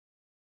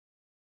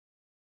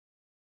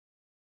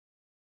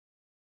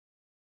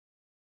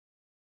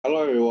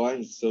Hello,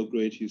 everyone. It's so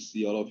great to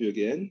see all of you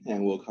again,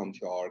 and welcome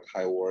to our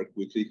CHIWORK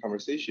weekly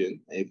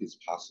conversation. If it's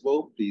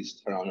possible,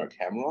 please turn on your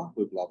camera.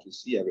 We'd love to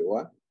see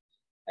everyone.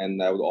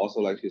 And I would also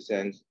like to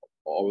thank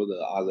all the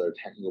other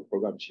technical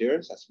program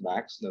chairs, as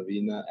Max,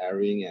 Navina,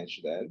 Erin, and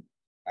Shidan,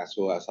 as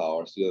well as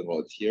our student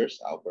volunteers,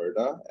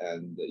 Alberta,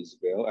 and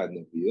Isabel, and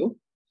Nabil.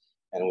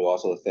 And we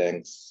also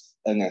thank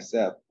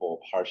NSF for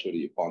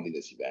partially funding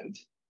this event.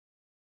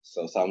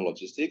 So some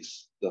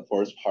logistics. The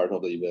first part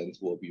of the event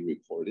will be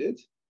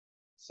recorded.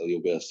 So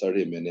it'll be a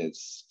 30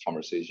 minutes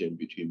conversation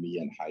between me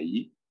and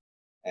Haiyi.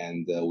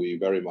 And we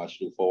very much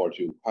look forward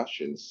to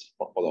questions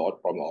from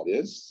the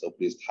audience. So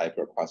please type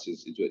your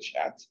questions into the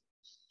chat.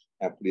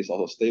 And please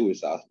also stay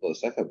with us for the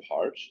second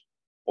part.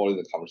 Following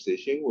the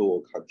conversation, we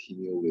will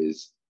continue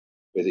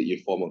with the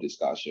informal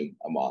discussion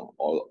among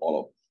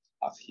all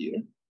of us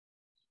here.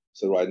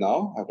 So right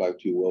now, I'd like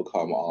to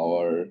welcome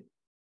our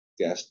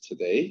guest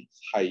today,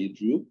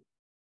 Haiyi Zhu.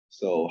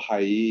 So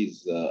Haiyi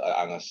is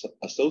an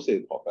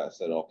associate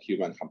professor of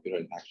human-computer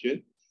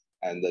interaction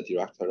and the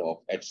director of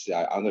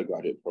HCI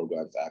undergraduate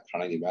programs at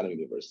Carnegie Mellon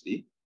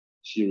University.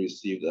 She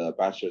received a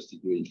bachelor's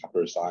degree in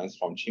computer science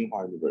from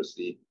Tsinghua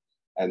University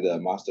and a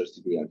master's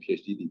degree and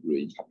PhD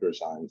degree in computer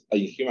science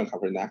in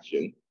human-computer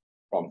interaction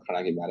from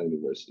Carnegie Mellon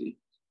University.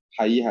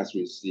 Haiyi has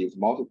received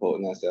multiple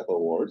NSF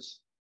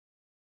awards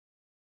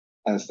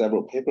and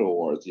several paper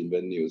awards in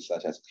venues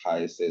such as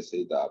CHI,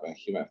 CCW, and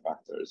Human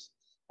Factors,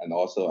 and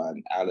also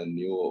an Allen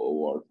Newell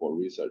Award for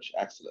Research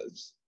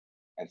Excellence.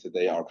 And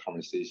today our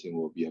conversation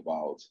will be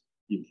about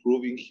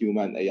improving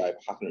human-AI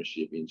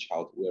partnership in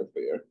child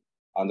welfare,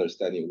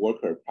 understanding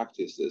worker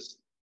practices,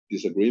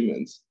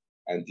 disagreements,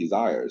 and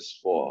desires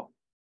for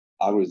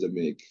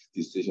algorithmic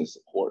decision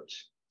support.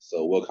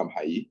 So welcome,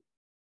 Haiyi.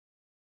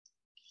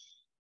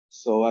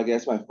 So I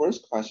guess my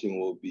first question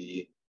will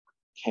be,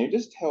 can you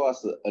just tell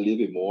us a little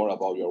bit more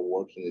about your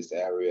work in this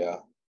area?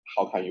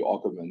 How can you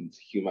augment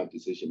human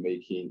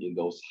decision-making in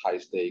those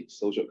high-stakes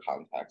social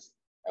contexts,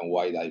 and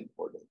why is that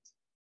important?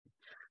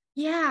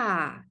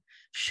 Yeah,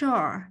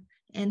 sure.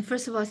 And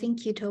first of all,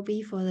 thank you,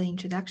 Toby, for the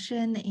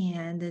introduction.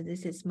 And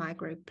this is my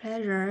great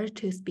pleasure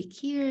to speak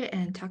here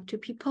and talk to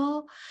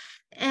people.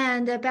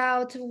 And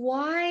about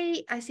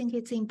why I think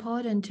it's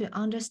important to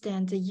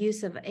understand the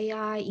use of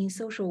AI in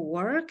social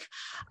work.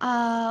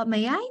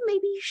 May I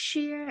maybe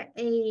share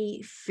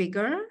a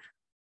figure?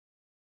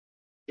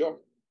 Sure.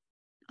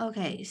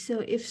 Okay, so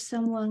if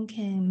someone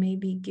can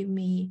maybe give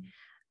me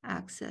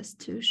access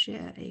to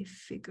share a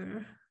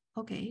figure.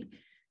 Okay,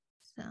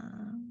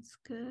 sounds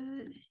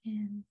good.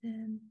 And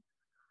then,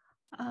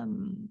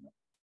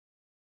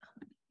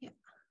 yeah,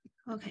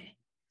 okay.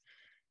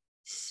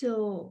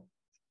 So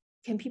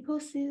can people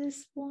see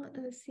this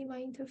one, see my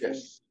interface?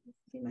 Yes,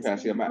 See my can I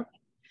see a map?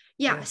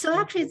 Yeah, so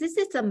actually this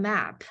is a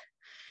map.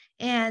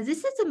 And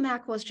this is a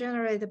map was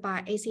generated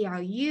by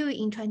ACLU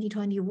in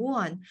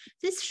 2021.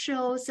 This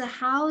shows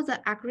how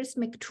the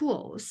algorithmic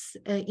tools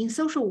in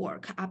social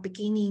work are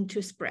beginning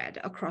to spread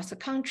across the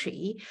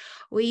country.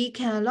 We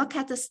can look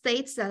at the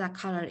states that are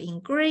colored in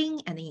green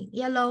and in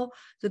yellow.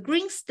 The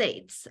green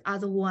states are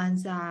the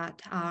ones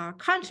that are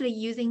currently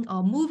using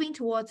or moving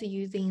towards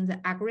using the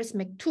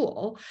algorithmic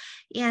tool.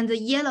 And the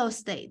yellow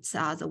states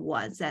are the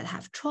ones that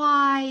have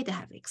tried,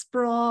 have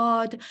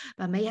explored,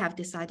 but may have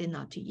decided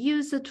not to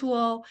use the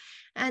tool.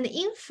 And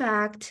in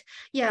fact,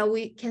 yeah,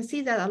 we can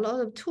see that a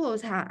lot of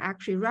tools are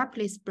actually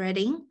rapidly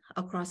spreading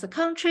across the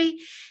country.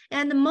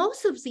 And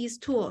most of these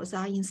tools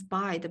are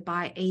inspired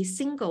by a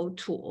single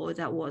tool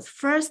that was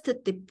first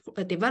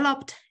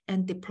developed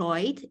and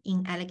deployed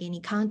in Allegheny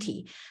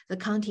County, the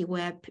county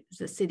where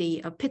the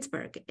city of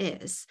Pittsburgh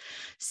is.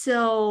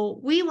 So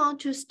we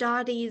want to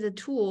study the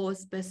tool,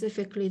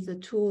 specifically the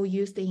tool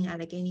used in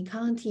Allegheny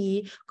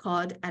County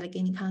called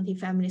Allegheny County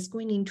Family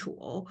Screening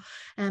Tool.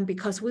 And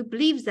because we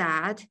believe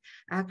that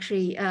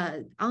actually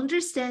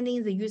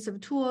understanding the use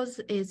of tools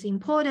is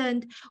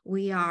important,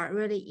 we are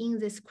really in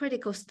this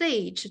critical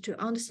stage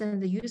to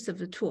understand the use of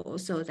the tool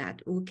so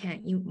that we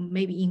can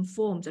maybe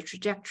inform the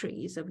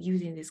trajectories of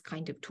using this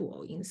kind of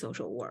tool in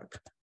social work.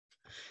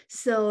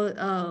 So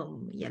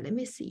yeah, let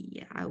me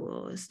see. I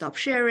will stop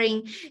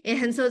sharing.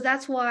 And so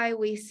that's why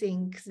we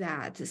think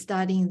that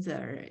studying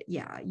the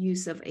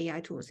use of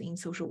AI tools in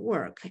social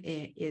work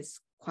is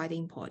quite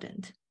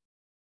important.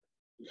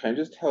 Can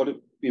you just tell a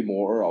bit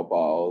more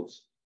about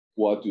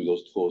what do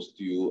those tools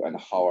do and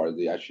how are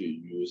they actually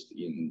used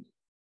in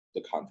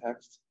the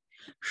context?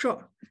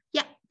 Sure.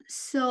 Yeah.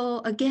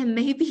 So again,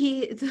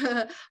 maybe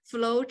the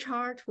flow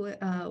chart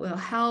will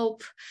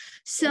help.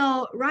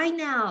 So right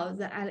now,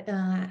 the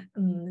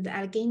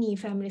Allegheny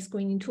Family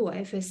Screening Tool,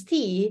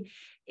 FST,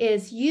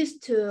 is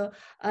used to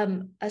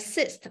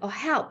assist or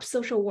help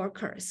social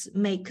workers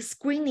make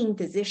screening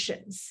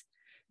decisions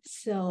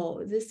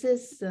So this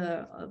is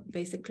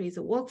basically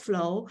the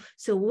workflow.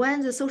 So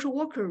when the social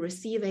worker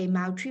receive a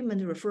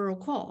maltreatment referral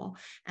call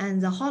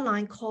and the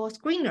hotline call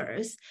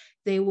screeners,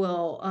 they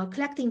will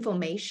collect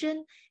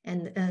information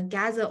and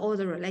gather all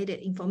the related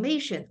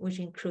information, which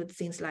includes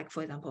things like,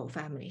 for example,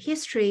 family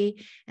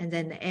history, and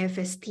then the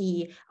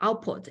AFST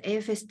output,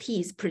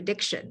 AFST's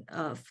prediction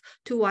of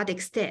to what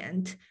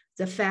extent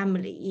the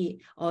family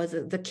or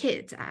the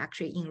kids are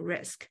actually in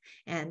risk.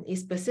 And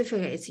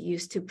specifically, it's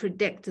used to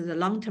predict the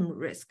long-term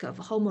risk of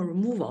hormone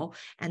removal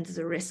and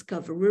the risk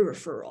of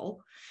re-referral.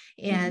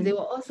 And they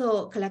will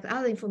also collect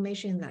other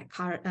information like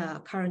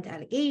current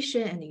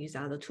allegation and use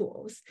other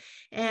tools.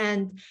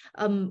 And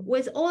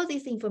with all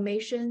this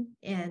information,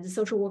 and the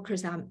social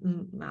workers are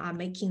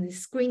making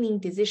these screening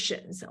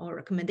decisions or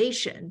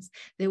recommendations,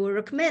 they will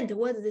recommend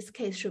whether this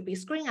case should be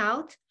screened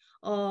out,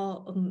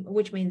 or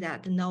which means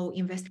that no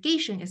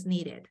investigation is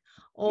needed,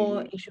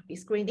 or it should be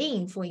screened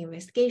in for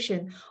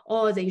investigation,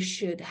 or they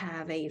should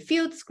have a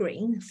field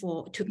screen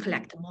to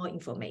collect more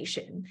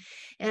information.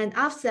 And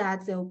after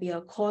that, there will be a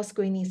call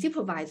screening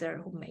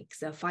supervisor who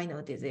makes a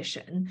final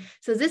decision.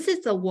 So this is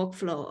the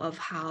workflow of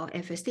how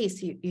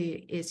FST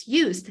is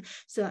used.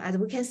 So as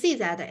we can see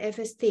that the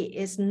FST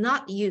is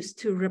not used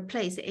to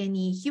replace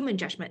any human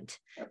judgment,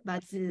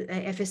 but the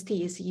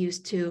FST is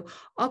used to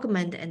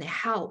augment and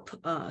help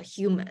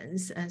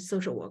humans and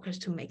social workers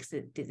to make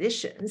the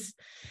decisions.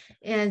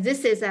 And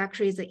this is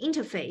actually the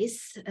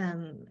interface,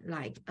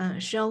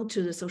 shown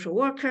to the social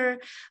worker.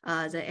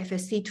 The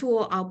FST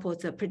tool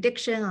outputs a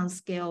prediction on a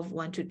scale of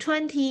 1 to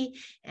 20,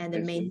 and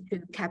it means to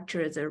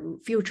capture the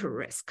future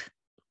risk.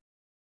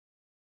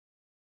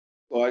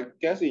 So I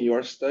guess in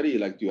your study,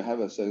 do you have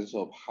a sense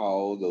of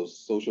how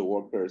those social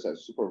workers and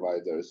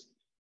supervisors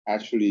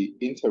actually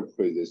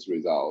interpret this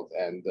result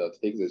and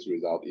take this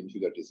result into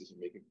their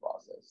decision-making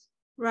process?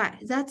 Right,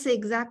 that's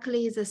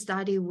exactly the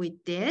study we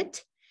did.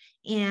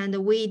 And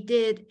we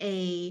did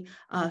a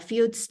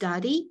field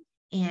study,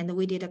 and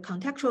we did a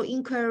contextual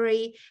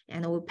inquiry,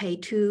 and we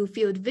paid 2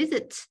 field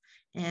visits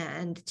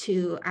and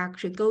to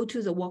actually go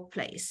to the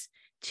workplace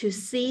to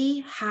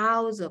see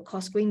how the call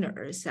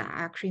screeners are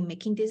actually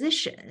making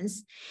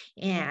decisions.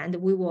 And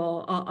we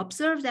will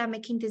observe them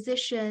making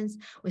decisions.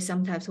 We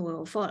sometimes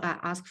will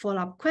ask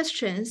follow-up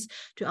questions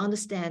to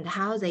understand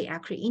how they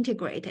actually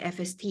integrate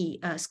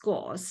FST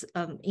scores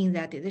in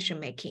their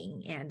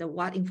decision-making and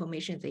what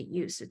information they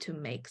use to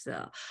make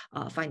the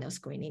final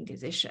screening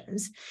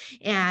decisions.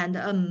 And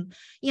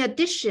in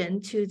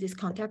addition to this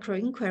contextual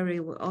inquiry,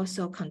 we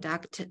also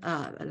conduct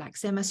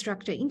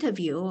semi-structured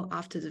interview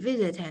after the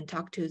visit and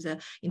talk to the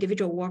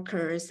individual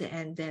workers,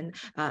 and then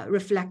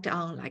reflect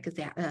on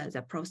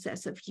the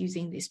process of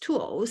using these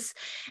tools.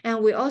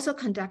 And we also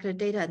conduct a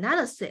data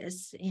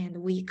analysis, and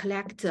we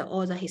collect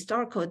all the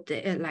historical,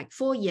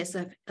 4 years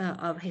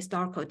of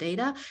historical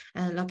data,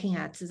 looking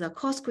at the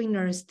call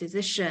screeners'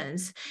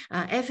 decisions,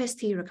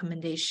 FST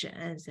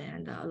recommendations,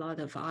 and a lot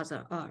of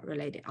other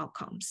related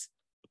outcomes.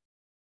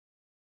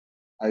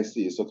 I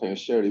see. So can you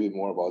share a little bit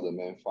more about the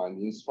main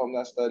findings from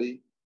that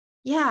study?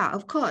 Yeah,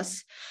 of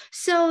course.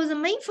 So the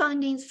main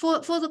findings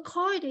for the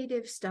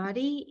qualitative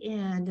study,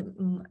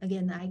 and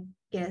again, I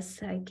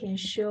guess I can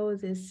show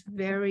this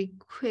very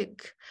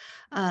quick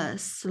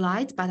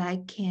slides, but I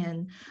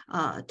can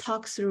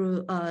talk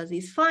through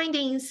these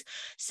findings.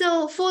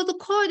 So for the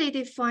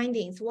qualitative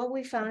findings, what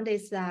we found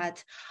is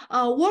that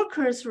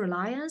workers'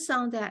 reliance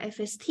on their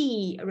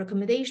FST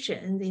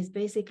recommendations is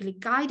basically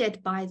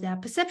guided by their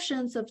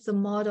perceptions of the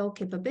model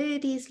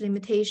capabilities,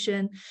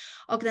 limitation,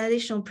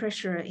 organizational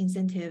pressure,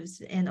 incentives,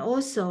 and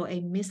also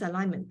a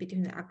misalignment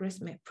between the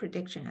algorithmic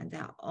prediction and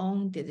their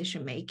own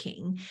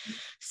decision-making.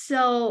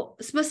 So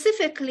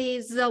specifically,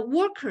 the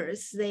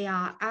workers, they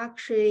are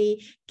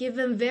actually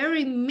given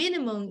very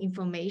minimum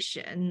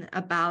information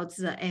about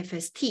the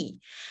FST.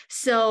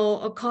 So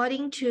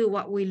according to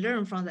what we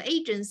learned from the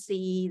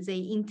agency,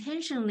 they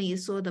intentionally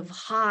sort of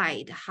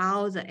hide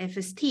how the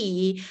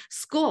FST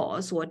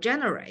scores were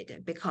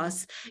generated,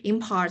 because in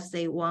parts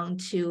they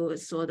want to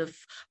sort of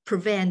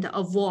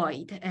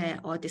avoid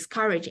or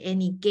discourage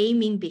any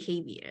gaming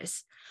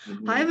behaviors.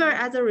 However,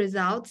 as a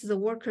result, the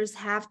workers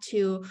have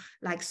to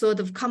sort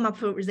of come up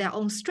with their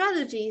own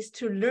strategies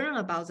to learn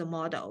about the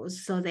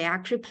models. So they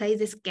actually play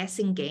this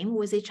guessing game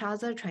with each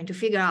other, trying to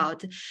figure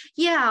out,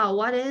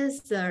 what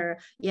is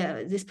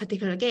this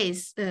particular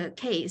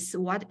case,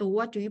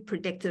 what do you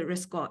predict the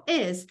risk score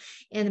is?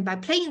 And by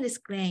playing these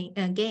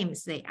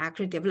games, they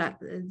actually develop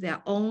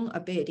their own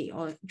ability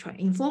or try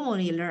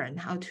informally learn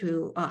how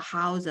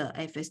the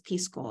FST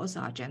scores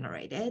are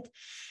generated.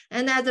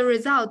 And as a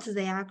result,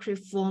 they actually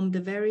formed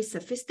very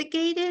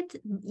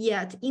sophisticated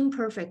yet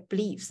imperfect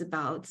beliefs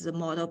about the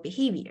model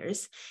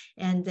behaviors.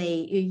 And they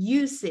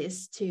use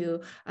this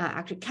to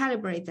actually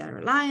calibrate their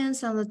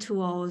reliance on the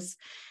tools.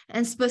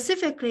 And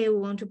specifically, we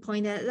want to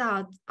point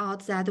out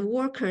that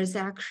workers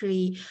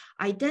actually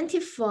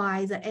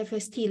identify the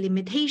FST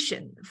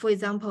limitation. For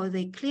example,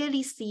 they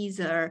clearly see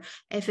the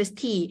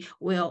FST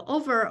will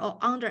over or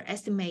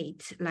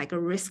underestimate like a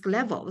risk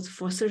levels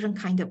for certain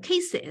kind of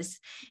cases.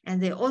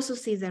 And they also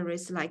see there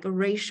is like a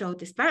racial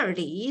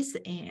disparities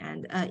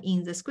and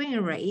in the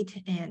screening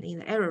rate and in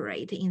the error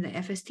rate in the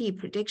FST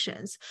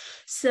predictions.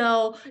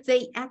 So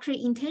they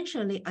actually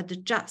intentionally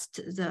adjust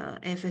the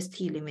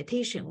FST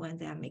limitation when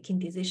they are making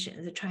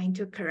decisions, trying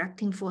to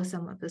correcting for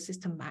some of the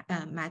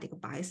systematic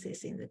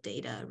biases in the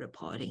data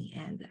reporting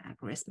and the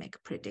algorithmic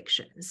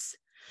predictions.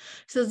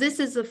 So this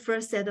is the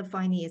first set of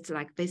findings,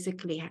 like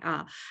basically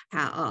how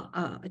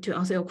to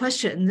answer your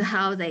question,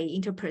 how they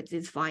interpret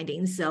these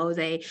findings. So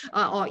they,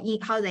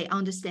 how they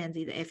understand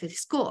the FST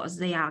scores.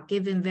 They are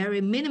given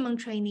very minimum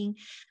training,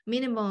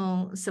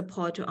 minimum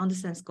support to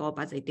understand score,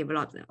 but they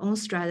develop their own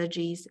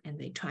strategies and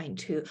they trying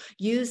to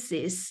use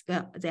this,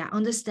 their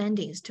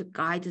understandings to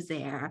guide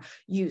their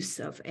use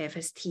of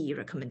FST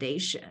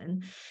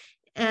recommendation.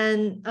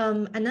 And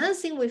another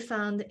thing we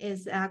found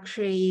is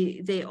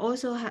actually they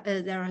also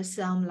there are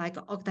some like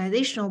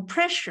organizational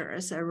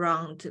pressures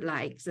around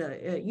like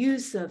the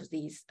use of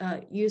these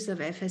use of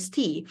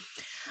FST.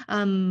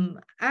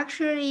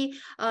 Actually,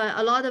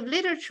 a lot of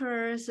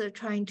literatures are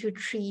trying to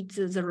treat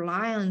the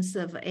reliance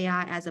of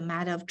AI as a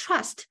matter of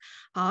trust.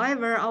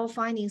 However, our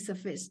findings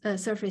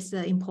surface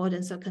the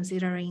importance of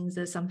considering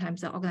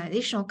sometimes the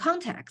organizational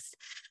context.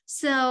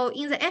 So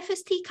in the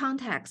FST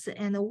context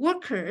and the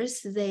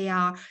workers,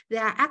 their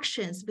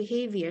actions,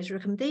 behaviors,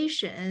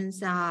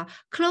 recommendations are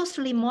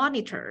closely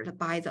monitored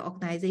by the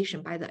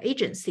organization, by the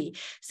agency.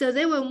 So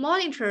they will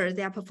monitor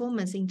their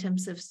performance in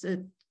terms of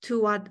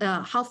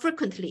how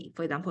frequently,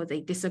 for example,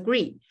 they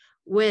disagree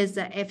with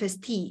the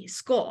FST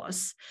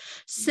scores.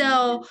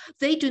 So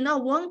they do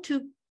not want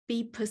to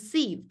be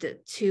perceived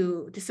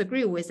to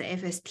disagree with the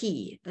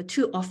FST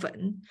too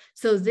often.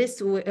 So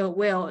this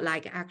will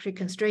like actually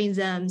constrain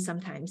them.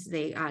 Sometimes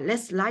they are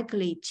less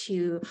likely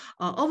to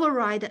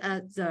override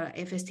the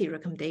FST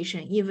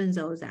recommendation, even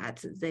though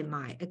that they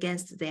might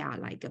against their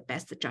like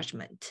best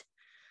judgment.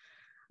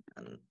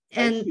 And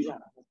actually,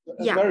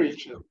 yeah, very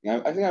interesting.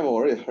 I think I've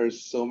already heard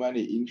so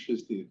many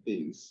interesting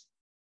things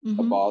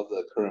about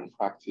the current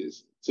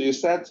practice. So you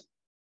said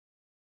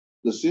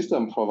the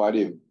system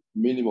provided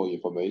minimal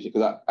information,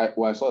 because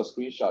when I saw a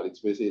screenshot,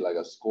 it's basically like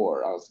a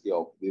score on a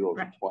scale of 0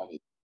 to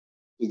 20.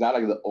 Is that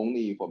like the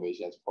only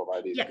information that's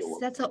provided? Yes,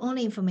 that's the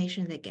only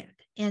information they get,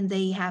 and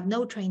they have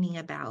no training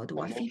about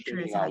what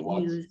features are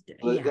used.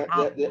 They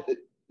have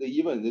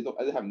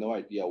no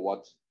idea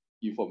what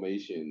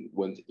information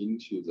went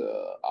into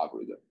the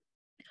algorithm.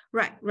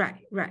 Right.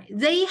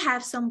 They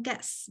have some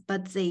guess,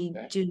 but they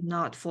do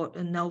not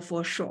know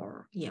for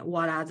sure.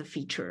 What are the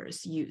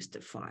features used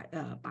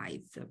by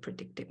the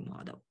predictive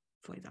model,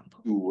 for example?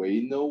 Do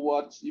we know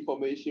what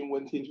information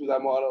went into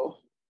that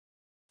model?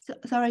 So,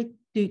 sorry,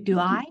 do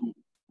I?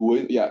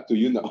 Do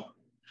you know?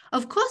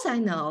 Of course I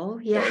know.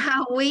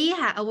 We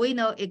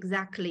know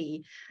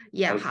exactly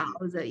how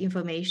the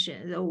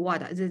information,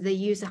 they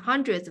use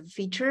hundreds of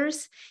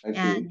features,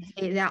 and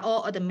they're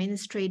all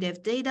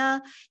administrative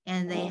data,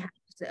 and they have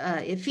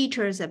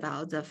features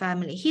about the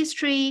family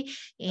history,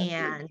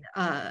 and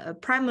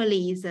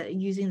primarily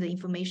using the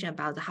information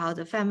about how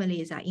the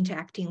families are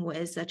interacting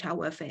with the child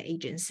welfare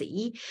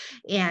agency.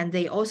 And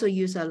they also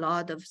use a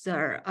lot of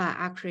their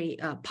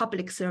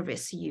public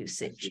service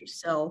usage.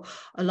 So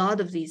a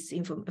lot of these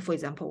for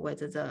example,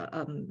 whether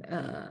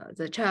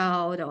the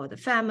child or the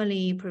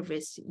family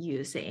previous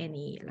use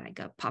any like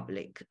a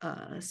public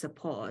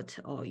support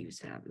or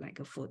use like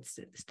a food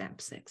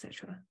stamps,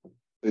 etc.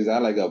 Is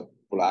that like a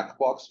black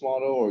box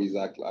model, or is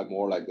that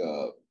more like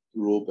a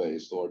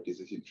rule-based or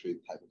decision tree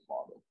type of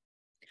model?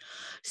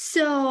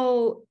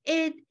 So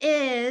it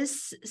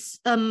is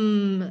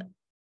I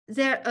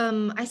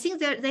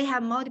think they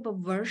have multiple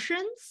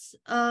versions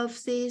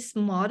of these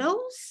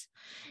models.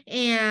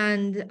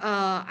 And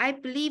I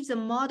believe the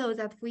model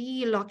that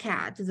we look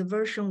at, the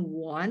version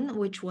 1,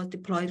 which was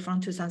deployed from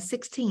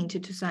 2016 to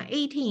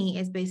 2018,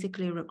 is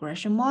basically a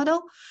regression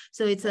model.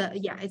 So it's a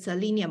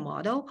linear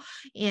model,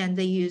 and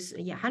they use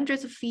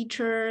hundreds of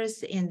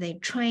features, and they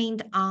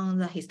trained on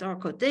the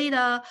historical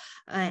data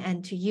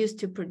and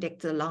to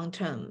predict the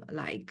long-term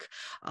like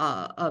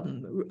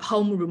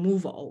home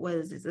removal,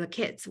 whether the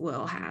kids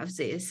will have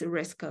this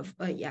risk of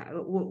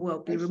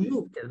will be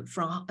removed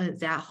from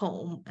their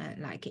home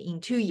like in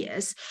 2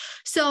 years.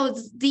 So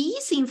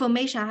these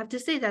information, I have to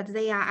say that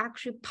they are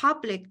actually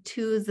public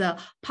to the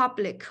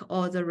public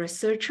or the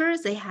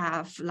researchers. They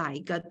have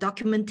like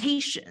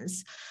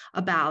documentations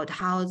about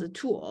how the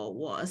tool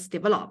was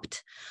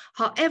developed.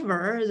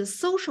 However, the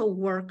social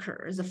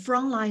workers, the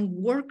frontline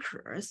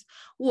workers,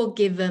 will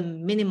give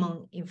them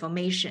minimum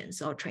information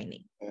or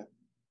training.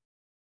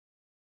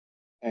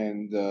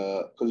 And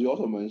because you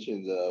also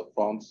mentioned the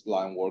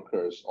frontline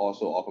workers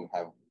also often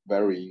have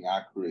very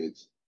inaccurate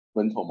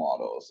mental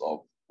models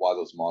of what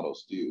those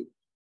models do.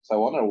 So I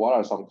wonder what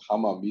are some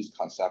common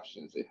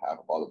misconceptions they have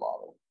about the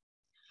model?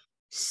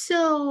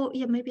 So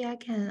yeah, maybe I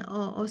can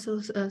also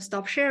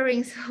stop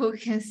sharing so we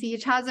can see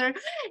each other.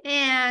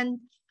 And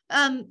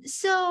for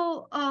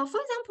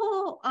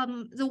example,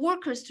 the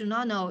workers do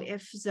not know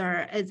if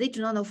they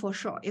do not know for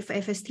sure if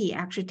FST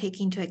actually take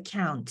into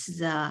account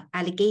the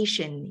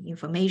allegation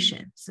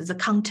information, so the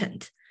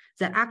content,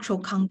 the actual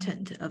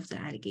content of the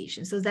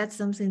allegation. So that's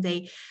something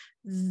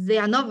they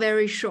are not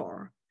very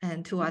sure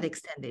and to what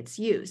extent it's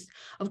used.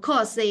 Of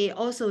course, they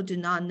also do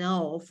not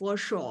know for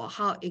sure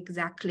how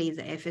exactly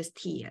the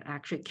FST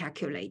actually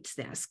calculates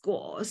their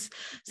scores.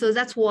 So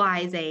that's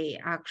why they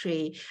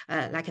actually,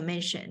 like I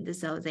mentioned,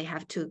 so they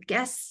have to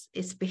guess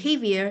its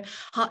behavior.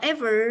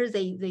 However,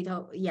 they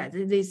don't,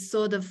 they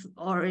sort of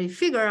already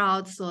figure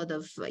out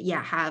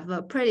have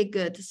a pretty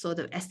good sort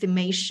of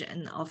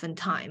estimation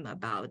oftentimes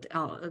about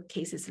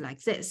cases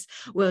like this.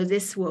 Well,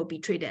 this will be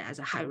treated as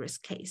a high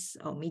risk case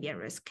or medium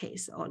risk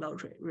case or low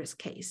risk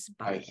case.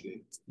 I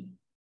see.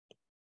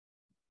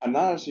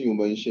 Another thing you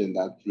mentioned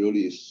that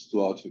really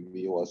stood out to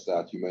me was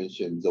that you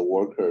mentioned the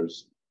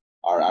workers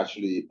are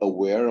actually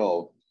aware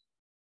of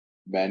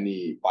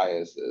many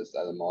biases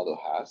that the model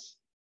has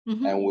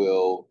and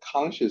will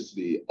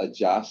consciously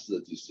adjust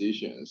the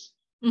decisions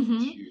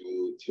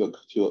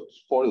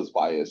for those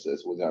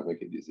biases when they are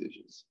making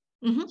decisions.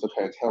 So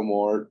can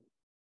you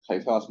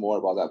tell us more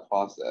about that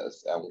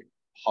process and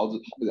how do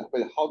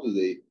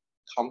they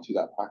come to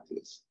that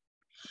practice?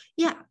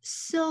 Yeah,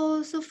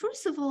 so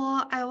first of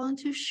all, I want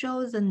to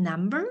show the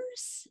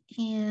numbers,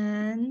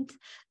 and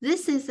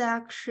this is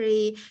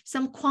actually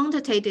some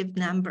quantitative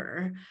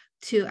number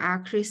to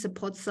actually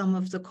support some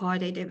of the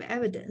qualitative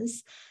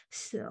evidence.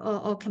 So,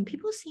 or can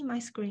people see my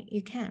screen?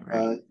 You can,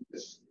 right?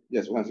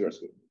 Yes, we can see your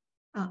screen.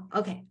 Oh,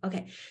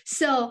 okay.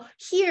 So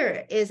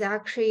here is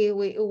actually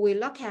we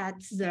look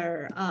at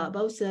the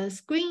both the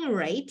screen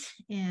rate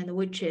and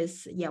which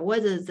is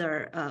whether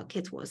the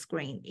kids were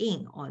screened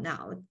in or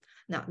not.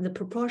 Now the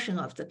proportion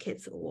of the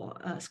kids were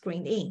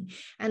screened in,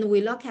 and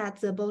we look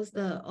at both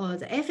the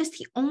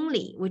FST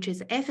only, which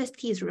is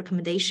FST's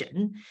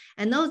recommendation,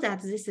 and know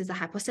that this is a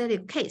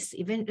hypothetical case.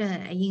 Even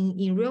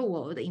in real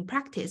world, in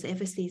practice,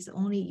 FST is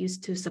only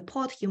used to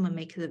support human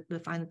make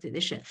the final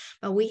decision.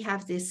 But we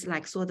have this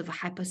like sort of a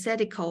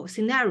hypothetical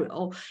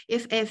scenario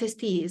if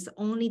FST is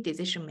only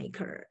decision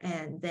maker,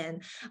 and then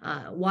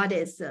what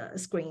is the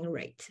screening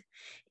rate?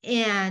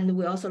 And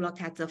we also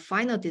look at the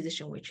final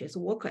decision, which is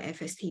worker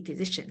FST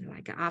decision,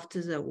 like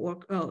after the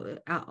worker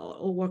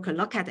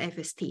look at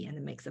FST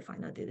and make the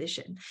final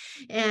decision.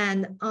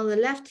 And on the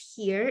left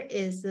here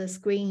is the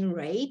screening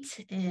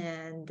rate,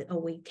 and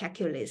we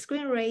calculate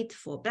screen rate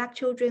for Black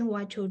children,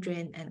 white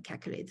children, and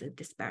calculate the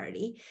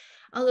disparity.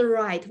 On the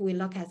right, we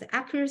look at the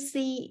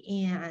accuracy,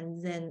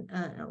 and then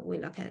we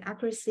look at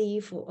accuracy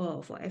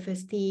for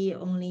FST,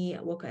 only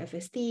worker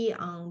FST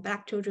on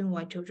Black children,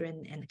 white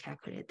children, and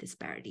calculate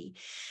disparity.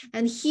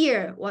 And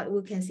here, what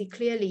we can see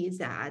clearly is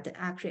that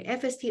actually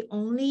FST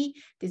only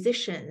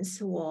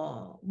decisions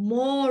were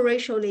more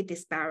racially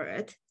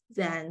disparate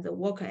than the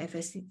worker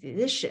FST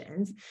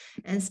decisions.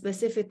 And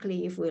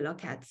specifically, if we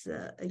look at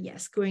the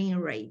screening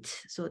rate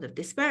sort of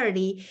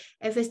disparity,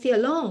 FST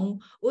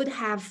alone would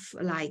have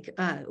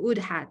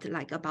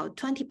had about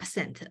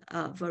 20%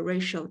 of a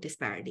racial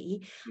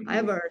disparity.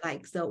 However,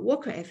 like the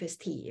worker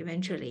FST,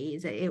 eventually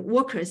the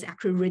workers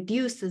actually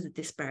reduced the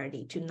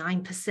disparity to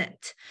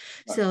 9%.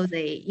 So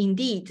they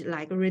indeed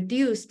like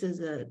reduced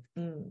the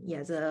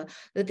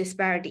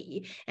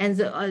disparity. And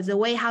the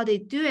way how they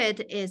do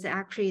it is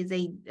actually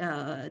they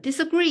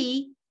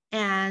disagree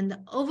and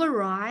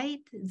override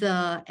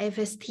the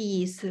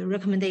FST's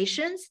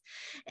recommendations.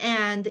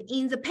 And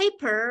in the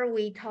paper,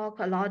 we talk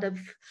a lot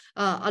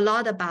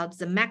about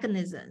the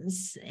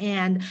mechanisms.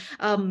 And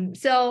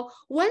so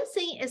one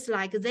thing is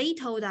like they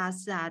told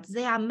us that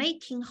they are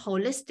making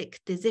holistic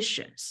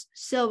decisions.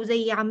 So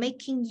they are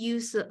making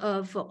use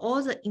of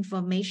all the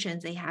information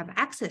they have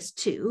access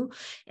to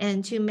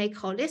and to make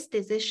holistic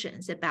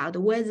decisions about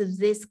whether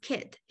this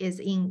kid is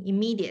in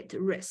immediate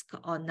risk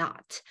or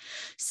not.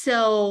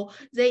 So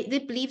they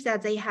believe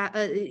that they have,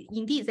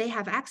 indeed, they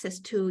have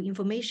access to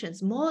information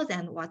more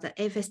than what the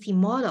FST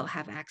model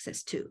have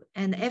access to.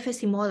 And the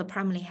FST model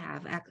primarily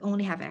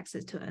only have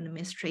access to an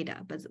administrator,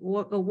 but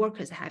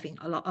workers having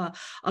a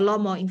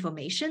lot more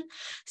information.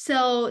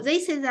 So they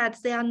say that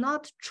they are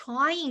not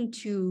trying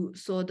to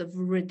sort of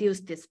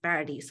reduce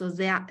disparity. So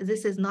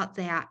this is not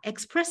their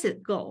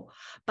explicit goal,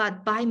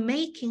 but by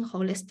making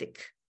holistic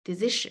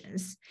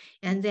decisions,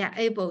 and they are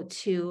able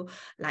to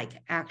like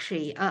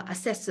actually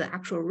assess the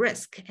actual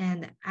risk,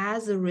 and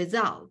as a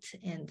result,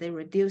 and they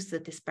reduce the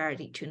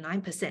disparity to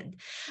 9%.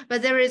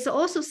 But there is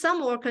also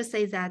some workers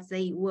say that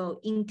they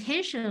will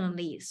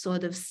intentionally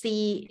sort of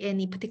see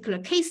any particular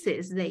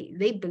cases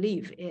they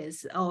believe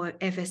is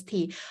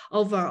FST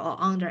over or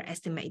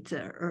underestimate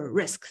the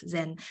risk,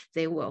 then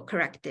they will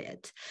correct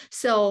it.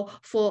 So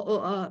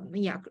for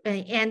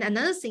and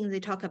another thing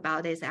they talk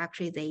about is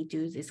actually they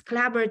do this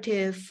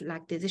collaborative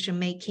like decision decision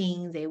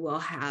making. They will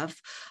have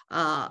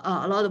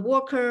a lot of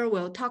workers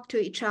will talk to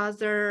each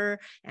other,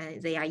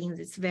 and they are in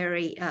this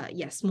very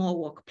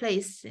small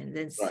workplace, and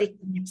then sit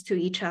next to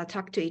each other,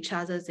 talk to each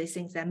other. They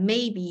think that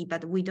maybe,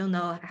 but we don't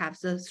know, have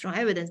the strong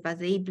evidence, but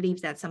they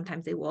believe that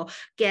sometimes they will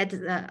get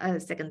a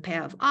second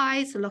pair of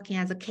eyes looking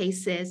at the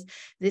cases.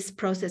 This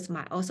process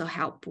might also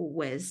help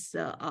with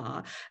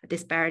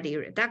disparity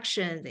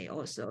reduction.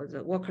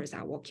 The workers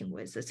are working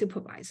with the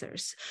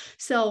supervisors.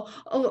 So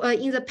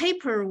in the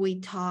paper, we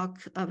talk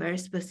very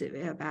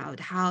specific about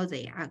how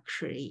they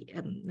actually,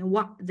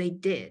 what they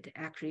did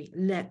actually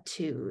led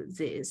to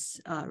this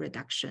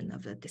reduction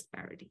of the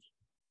disparity.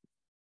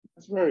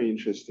 That's very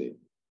interesting.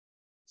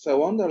 So I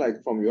wonder,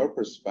 like, from your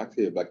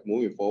perspective, like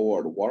moving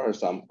forward, what are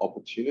some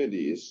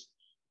opportunities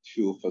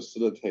to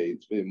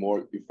facilitate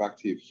more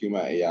effective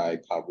human-AI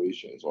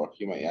collaborations or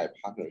human-AI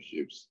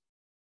partnerships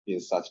in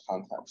such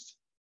context?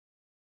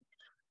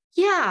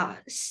 Yeah,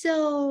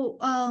 so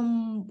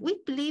we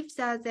believe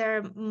that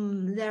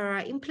there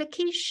are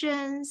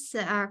implications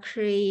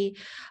actually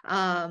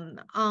on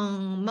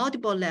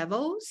multiple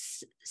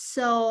levels.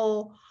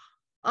 So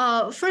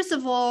first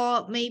of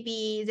all,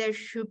 maybe there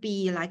should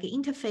be like an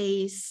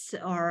interface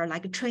or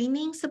like a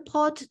training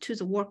support to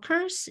the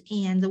workers,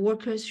 and the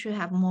workers should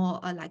have more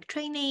like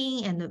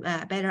training and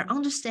better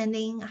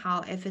understanding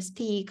how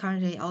FST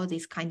currently all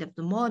these kind of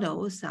the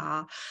models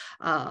are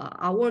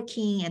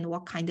working, and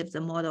what kind of the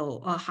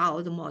model,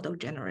 how the model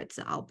generates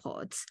the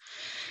outputs.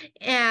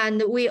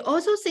 And we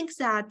also think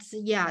that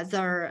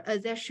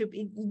there should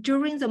be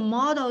during the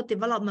model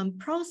development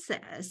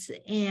process,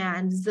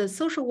 and the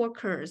social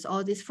workers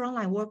or these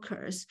frontline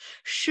workers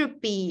should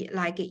be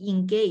like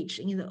engaged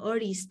in the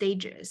early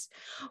stages.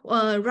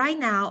 Right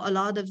now, a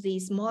lot of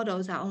these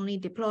models are only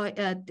deployed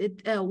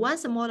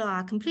once the model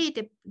are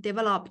completely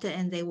developed,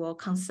 and they will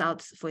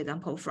consult, for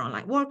example,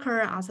 frontline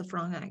worker, other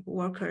frontline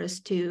workers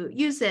to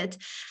use it.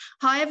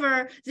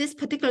 However, this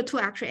particular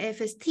tool, actually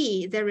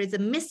FST, there is a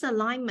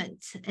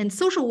misalignment, and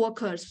social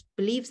workers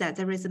believe that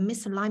there is a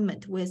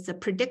misalignment with the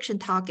prediction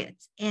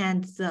targets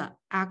and the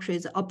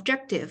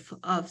objective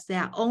of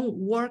their own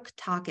work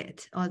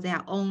target or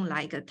their own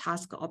like a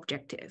task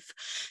objective.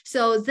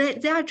 So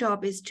their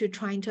job is to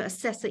trying to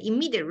assess the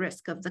immediate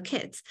risk of the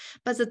kids,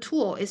 but the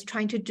tool is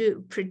trying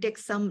to predict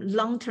some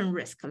long-term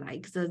risk,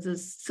 like the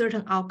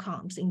certain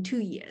outcomes in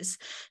 2 years.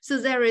 So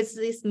there is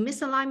this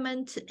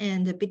misalignment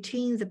and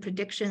between the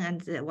prediction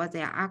and what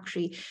they are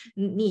actually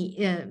what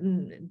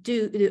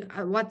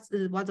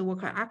the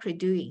worker are actually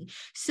doing.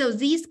 So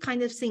these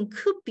kind of things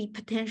could be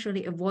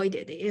potentially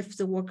avoided if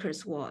the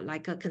workers were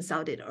like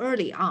consulted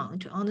early on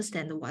to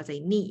understand what they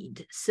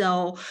need.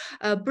 So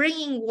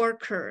bringing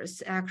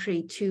workers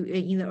actually to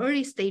in the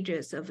early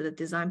stages of the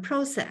design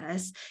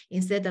process,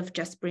 instead of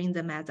just bring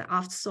them as an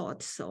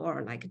afterthought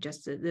or like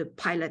just the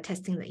pilot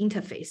testing the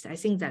interface, I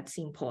think that's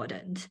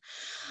important.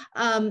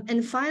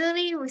 And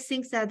finally, we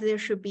think that there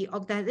should be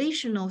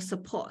organizational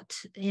support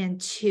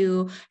and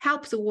to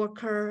help the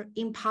worker,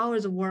 empower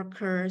the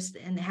workers,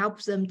 and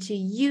help them to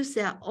use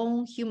their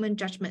own human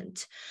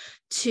judgment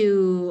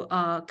to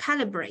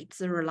calibrate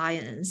the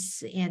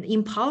reliance and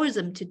empower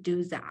them to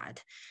do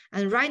that.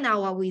 And right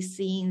now, what we're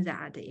seeing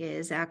that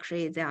is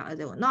actually they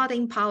were not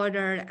empowered,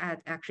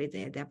 actually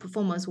their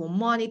performance were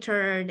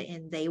monitored,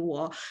 and they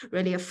were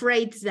really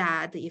afraid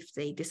that if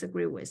they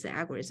disagree with the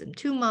algorithm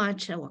too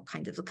much, and what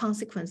kind of the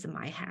consequence it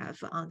might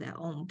have on their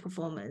own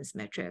performance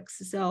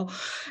metrics. So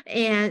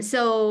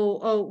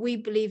we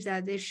believe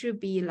that there should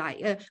be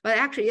like, but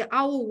actually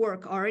our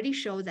work already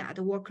shows that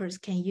the workers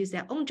can use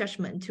their own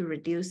judgment to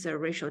reduce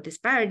the racial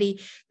disparity.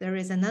 There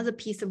is another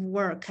piece of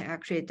work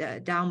actually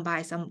done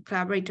by some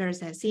collaborators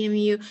at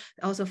CMU,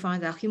 also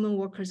found that human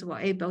workers were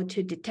able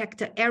to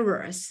detect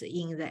errors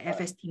in the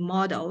FST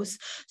models.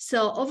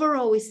 So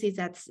overall, we see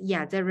that,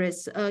 there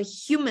is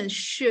humans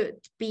should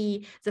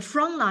be, the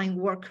frontline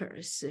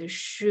workers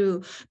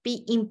should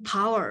be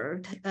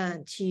empowered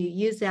to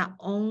use their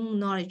own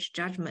knowledge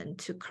judgment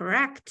to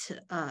correct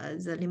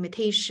the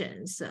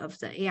limitations of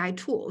the AI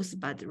tools.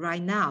 But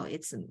right now,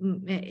 it's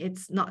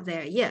not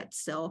there yet.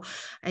 So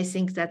I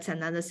think that's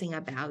another thing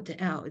about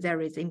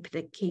there is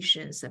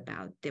implications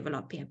about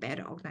developing a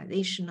better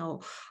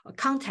organizational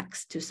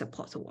context to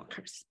support the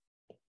workers.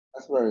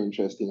 That's very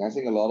interesting. I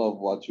think a lot of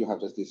what you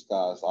have just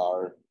discussed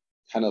are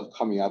kind of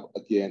coming up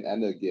again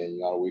and again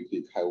in our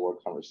weekly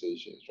CHIWORK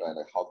conversations, right?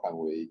 Like how can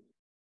we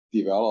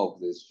develop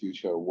this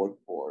future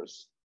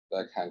workforce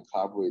that can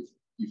collaborate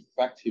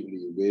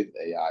effectively with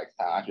AI,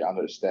 can actually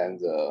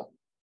understand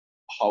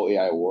how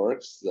AI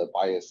works, the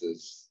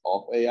biases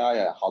of AI,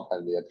 and how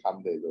can they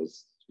accommodate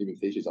those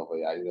limitations of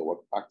AI in the work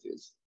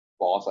practice.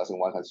 But also, I think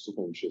one that's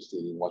super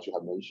interesting in what you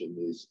have mentioned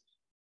is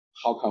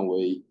how can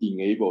we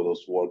enable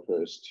those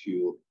workers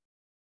to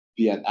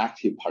be an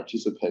active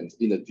participant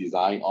in the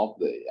design of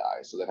the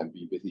AI, so they can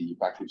be basically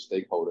effective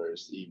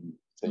stakeholders in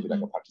something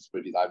like a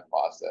participatory design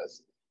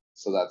process,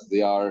 so that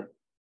their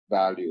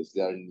values,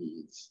 their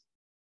needs,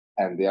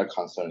 and their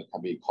concerns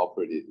can be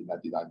incorporated in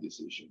that design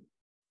decision.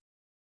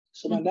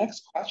 So my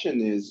next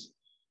question is,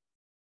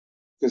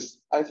 because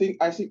I think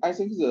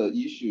the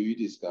issue you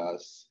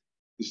discuss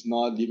is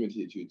not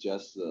limited to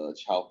just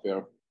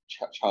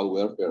child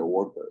welfare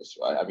workers,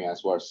 right? I mean,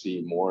 as we're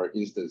seeing more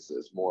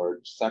instances, more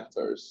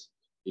sectors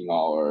in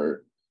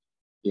our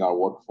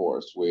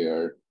workforce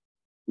where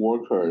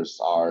workers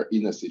are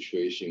in a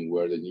situation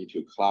where they need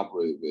to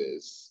collaborate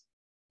with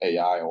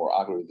AI or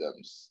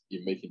algorithms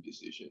in making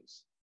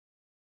decisions.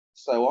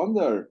 So I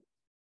wonder,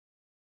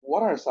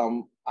 what are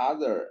some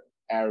other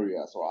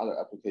areas or other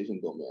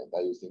application domains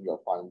that you think your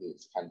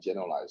findings can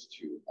generalize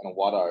to, and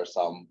what are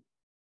some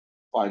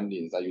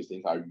findings that you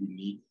think are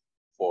unique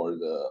for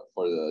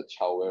the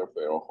child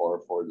welfare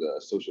or for the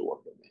social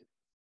work domain?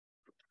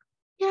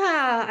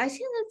 Yeah, I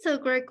think that's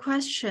a great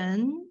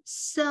question.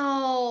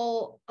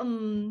 So,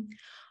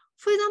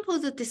 for example,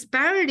 the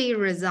disparity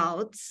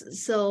results.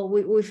 So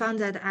we found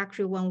that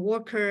actually when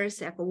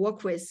workers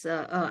work with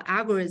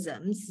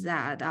algorithms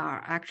that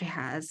are actually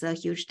has a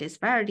huge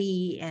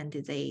disparity and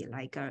they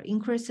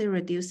increase it,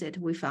 reduce it,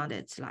 we found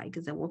it's like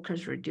the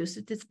workers reduce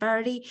the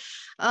disparity.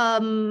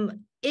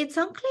 It's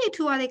unclear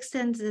to what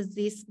extent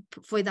this,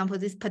 for example,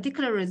 this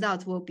particular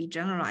result will be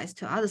generalized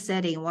to other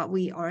settings. What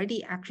we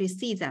already actually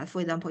see that, for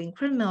example, in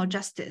criminal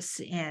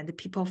justice, and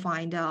people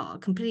find a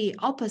completely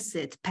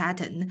opposite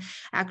pattern.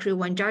 Actually,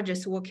 when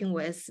judges working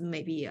with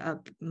maybe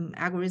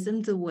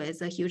algorithms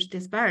with huge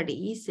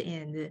disparities,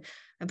 and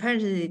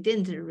apparently they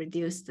didn't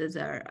reduce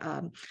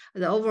the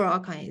overall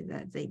kind,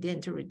 that they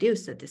didn't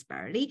reduce the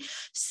disparity.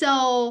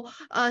 So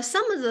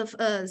some of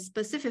the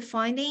specific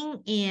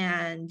finding,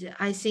 and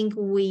I think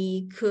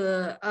we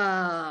could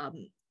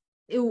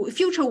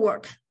future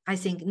work, I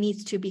think,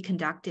 needs to be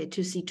conducted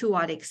to see to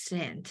what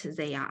extent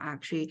they are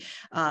actually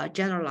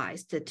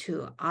generalized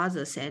to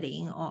other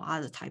setting or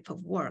other type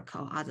of work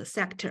or other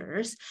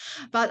sectors.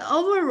 But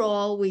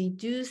overall, we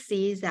do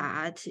see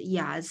that,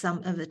 yeah,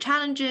 some of the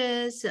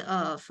challenges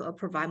of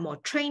provide more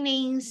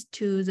trainings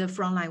to the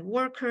frontline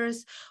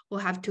workers who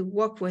have to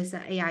work with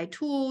the AI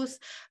tools,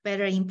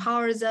 better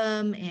empower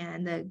them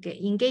and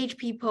engage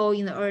people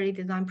in the early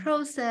design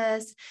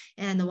process,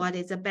 and what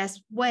is the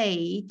best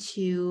way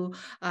to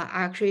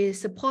actually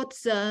support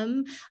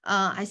them.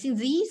 I think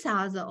these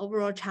are the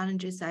overall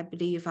challenges I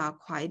believe are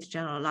quite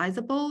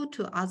generalizable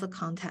to other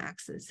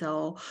contexts.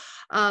 So,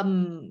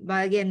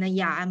 but again,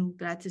 yeah, I'm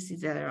glad to see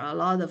there are a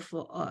lot of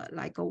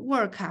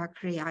work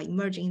actually are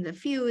emerging in the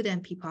field,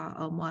 and people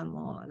are more and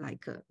more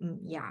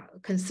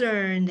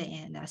concerned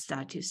and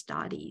start to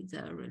study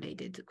the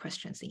related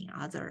questions in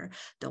other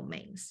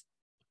domains.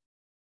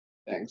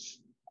 Thanks.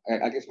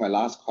 I guess my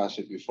last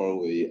question before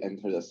we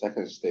enter the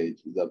second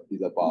stage is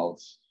about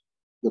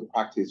the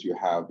practice you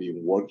have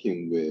been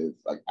working with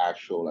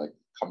actual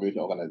community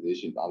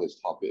organizations on this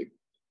topic.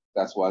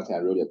 That's one thing I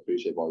really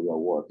appreciate about your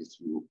work, is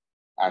to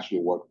actually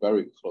work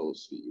very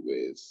closely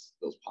with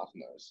those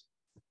partners.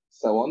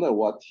 So I wonder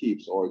what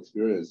tips or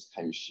experience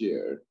can you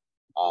share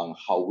on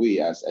how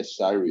we as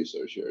HCI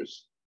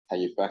researchers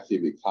can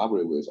effectively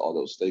collaborate with all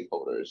those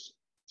stakeholders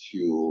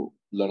to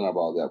learn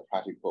about their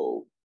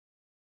practical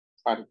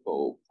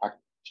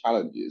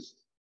challenges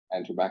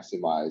and to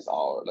maximize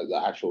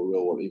the actual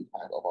real world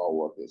impact of our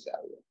work in this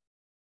area.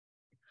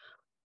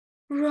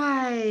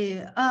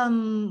 Right.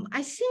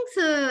 I think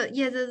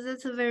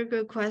that's a very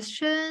good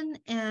question.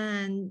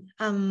 And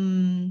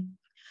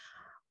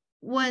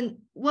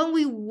when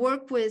we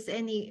work with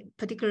any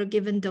particular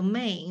given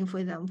domain, for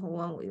example,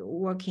 when we're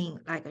working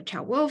like a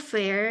child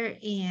welfare,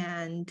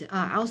 and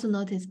I also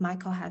noticed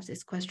Michael has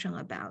this question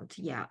about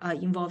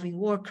involving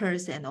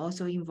workers and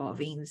also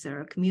involving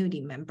their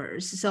community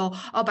members. So,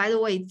 by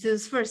the way,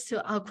 just first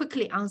to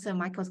quickly answer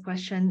Michael's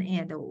question,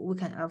 and we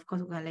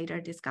can later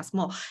discuss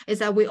more, is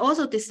that we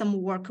also did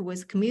some work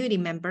with community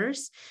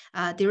members,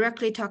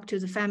 directly talk to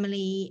the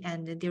family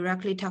and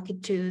directly talk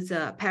to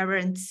the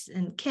parents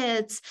and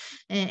kids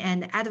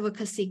and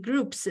advocacy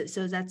groups.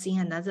 So that's in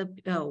another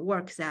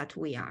work that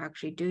we are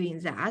actually doing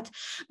that.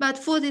 But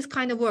for this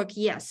kind of work,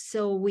 yes,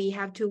 so we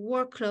have to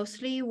work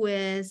closely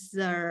with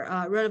the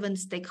relevant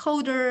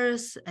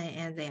stakeholders,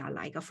 and they are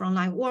like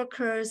frontline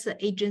workers,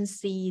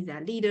 agency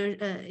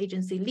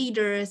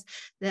leaders,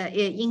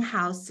 the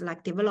in-house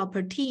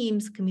developer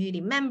teams,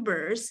 community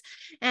members,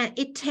 and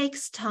it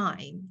takes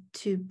time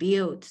to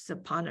build the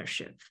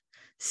partnership.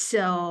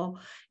 So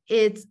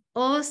it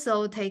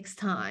also takes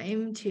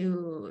time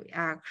to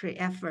actually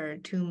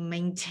effort to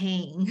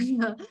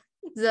maintain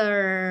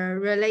the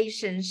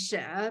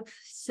relationship.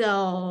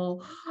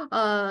 So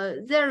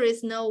there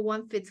is no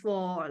one fits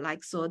all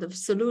sort of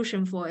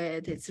solution for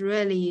it. It's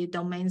really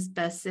domain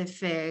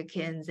specific,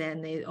 and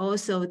then it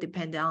also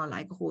depends on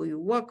who you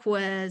work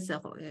with,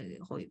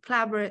 who you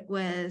collaborate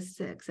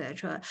with,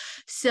 etc.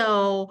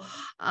 So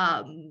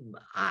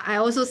I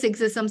also think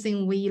that's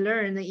something we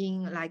learn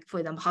in for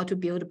example, how to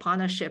build a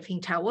partnership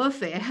in child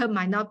welfare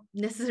might not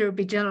necessarily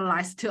be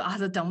generalized to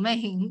other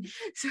domains.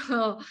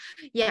 So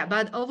yeah,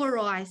 but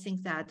overall I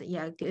think that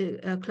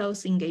a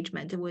close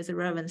engagement with a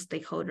relevant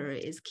stakeholder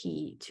is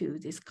key to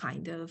this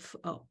kind of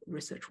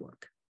research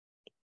work.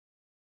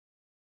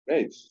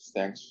 Great,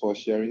 thanks for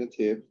sharing the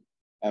tip.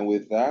 And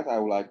with that, I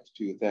would like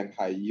to thank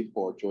Haiyi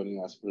for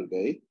joining us for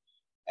today.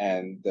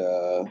 And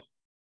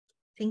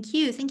Thank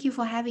you. Thank you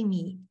for having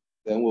me.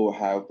 then we'll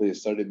have the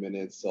 30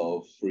 minutes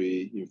of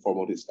free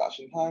informal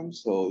discussion time.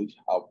 So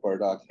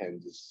Alberta can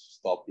just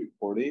stop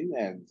recording,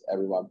 and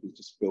everyone please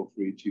just feel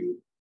free to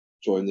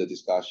join the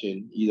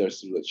discussion either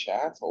through the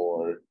chat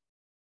or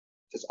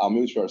just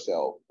unmute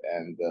yourself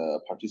and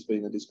participate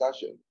in the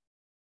discussion.